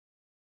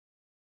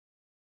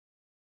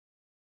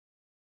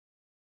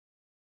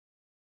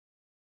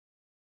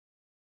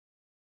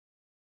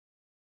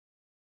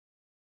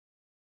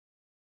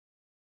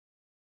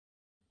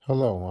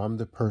Hello, I'm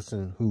the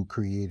person who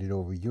created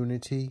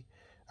overunity.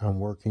 I'm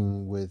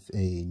working with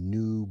a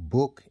new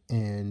book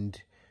and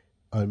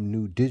a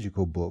new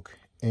digital book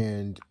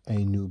and a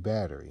new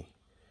battery.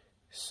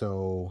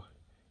 So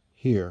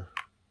here,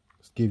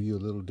 let's give you a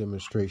little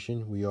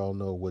demonstration. We all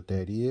know what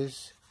that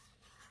is.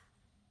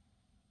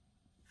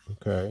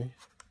 Okay,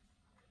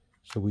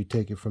 so we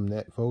take it from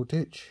that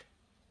voltage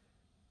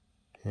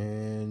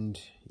and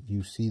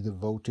you see the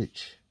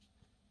voltage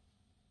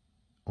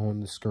on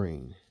the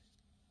screen.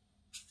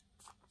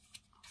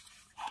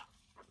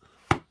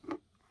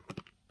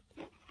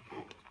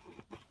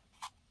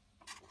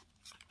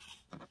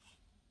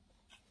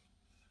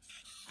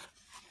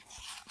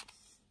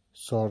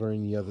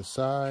 Soldering the other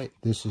side.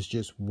 This is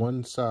just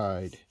one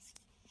side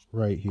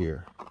right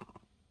here.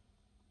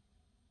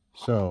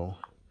 So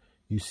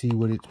you see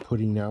what it's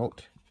putting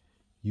out.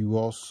 You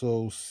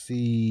also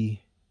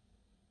see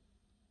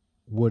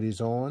what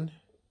is on.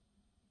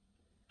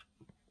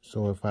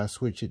 So if I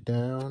switch it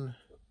down,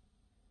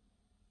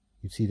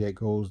 you see that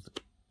goes.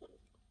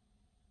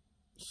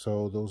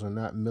 So those are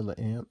not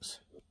milliamps.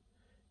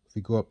 If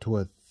we go up to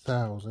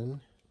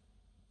 1,000,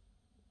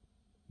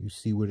 you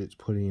see what it's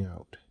putting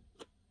out.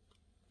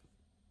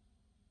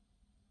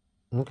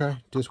 Okay,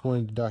 just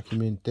wanted to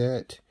document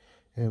that,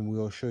 and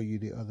we'll show you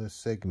the other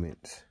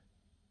segments.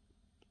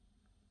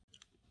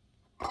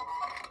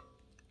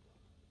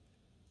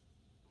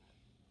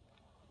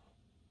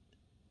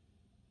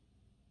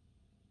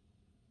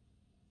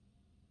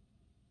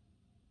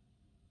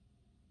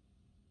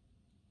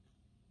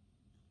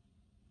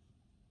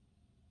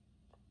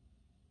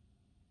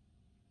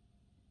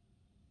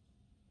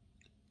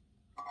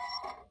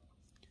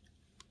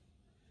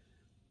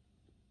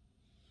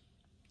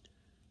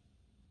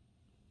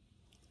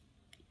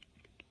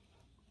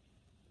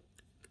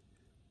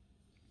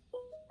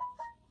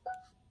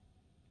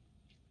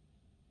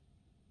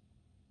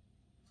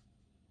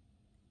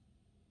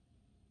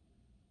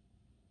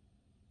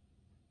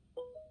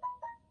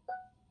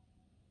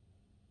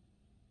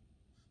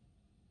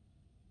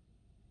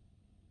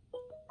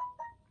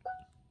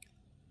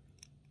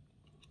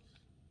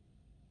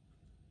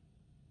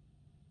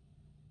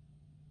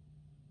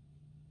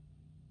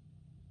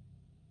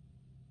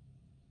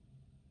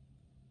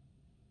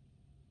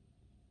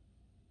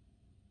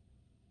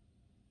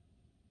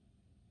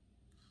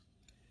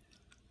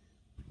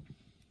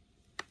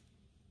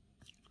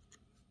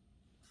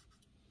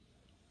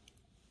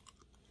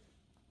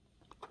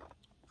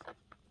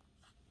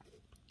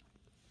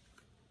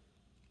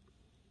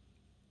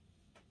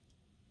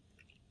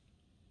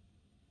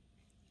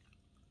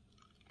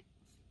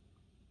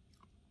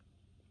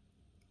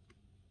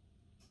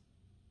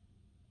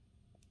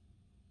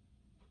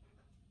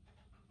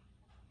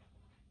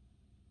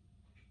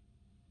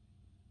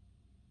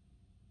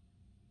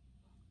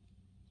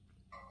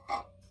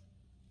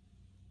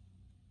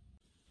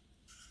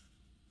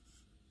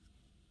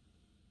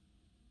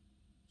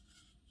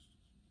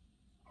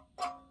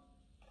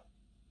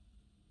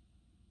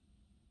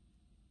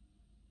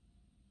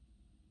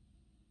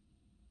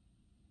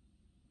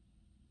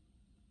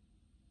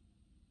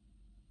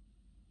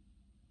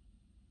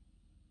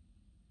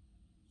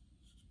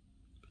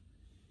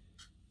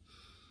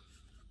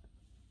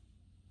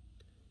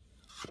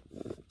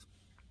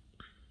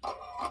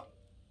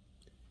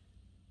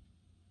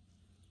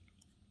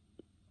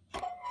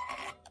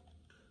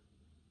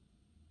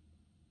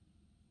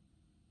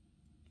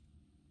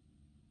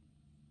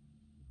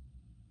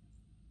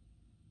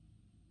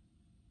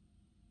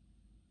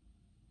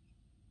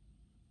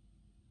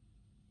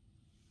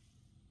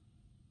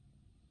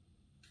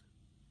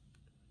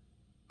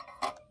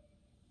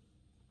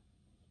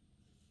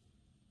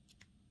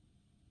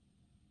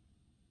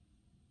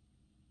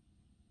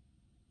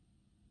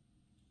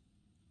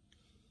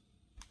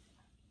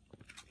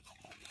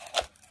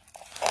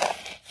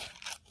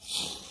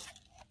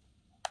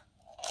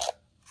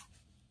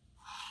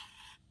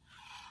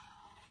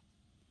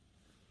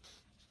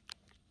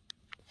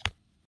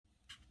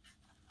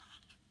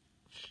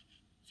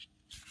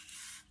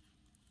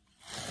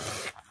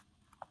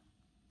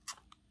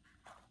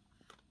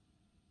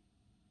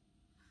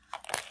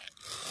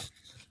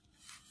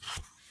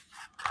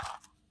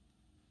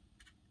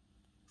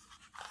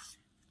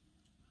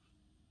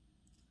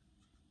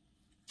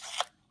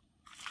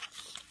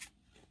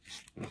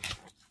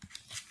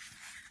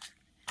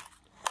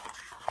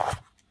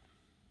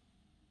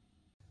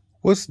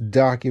 Let's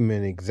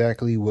document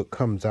exactly what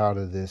comes out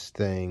of this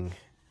thing.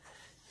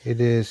 It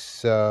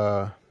is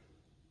 5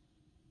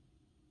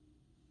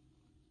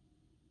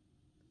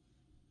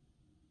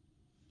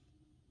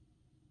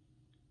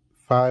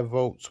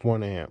 volts,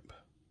 1 amp.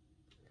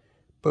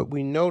 But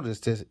we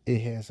noticed that it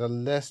has a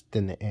less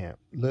than an amp.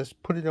 Let's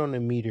put it on the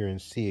meter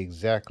and see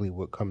exactly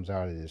what comes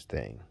out of this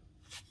thing.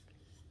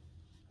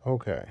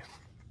 Okay.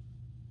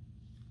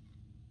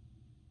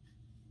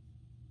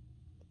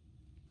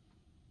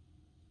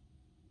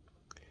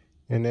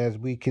 And as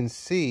we can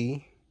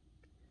see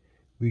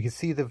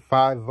the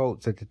 5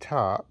 volts at the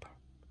top.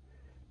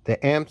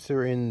 The amps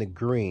are in the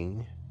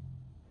green.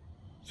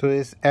 So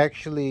it's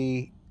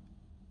actually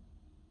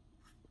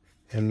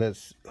And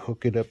let's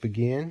hook it up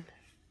again.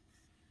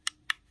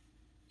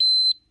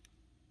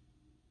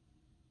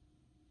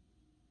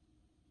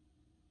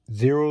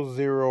 Zero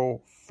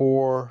zero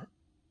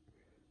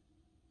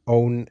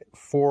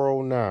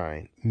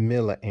 409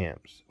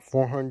 milliamps,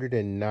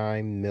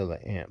 409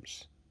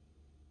 milliamps.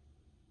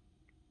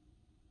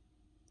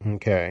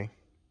 Okay.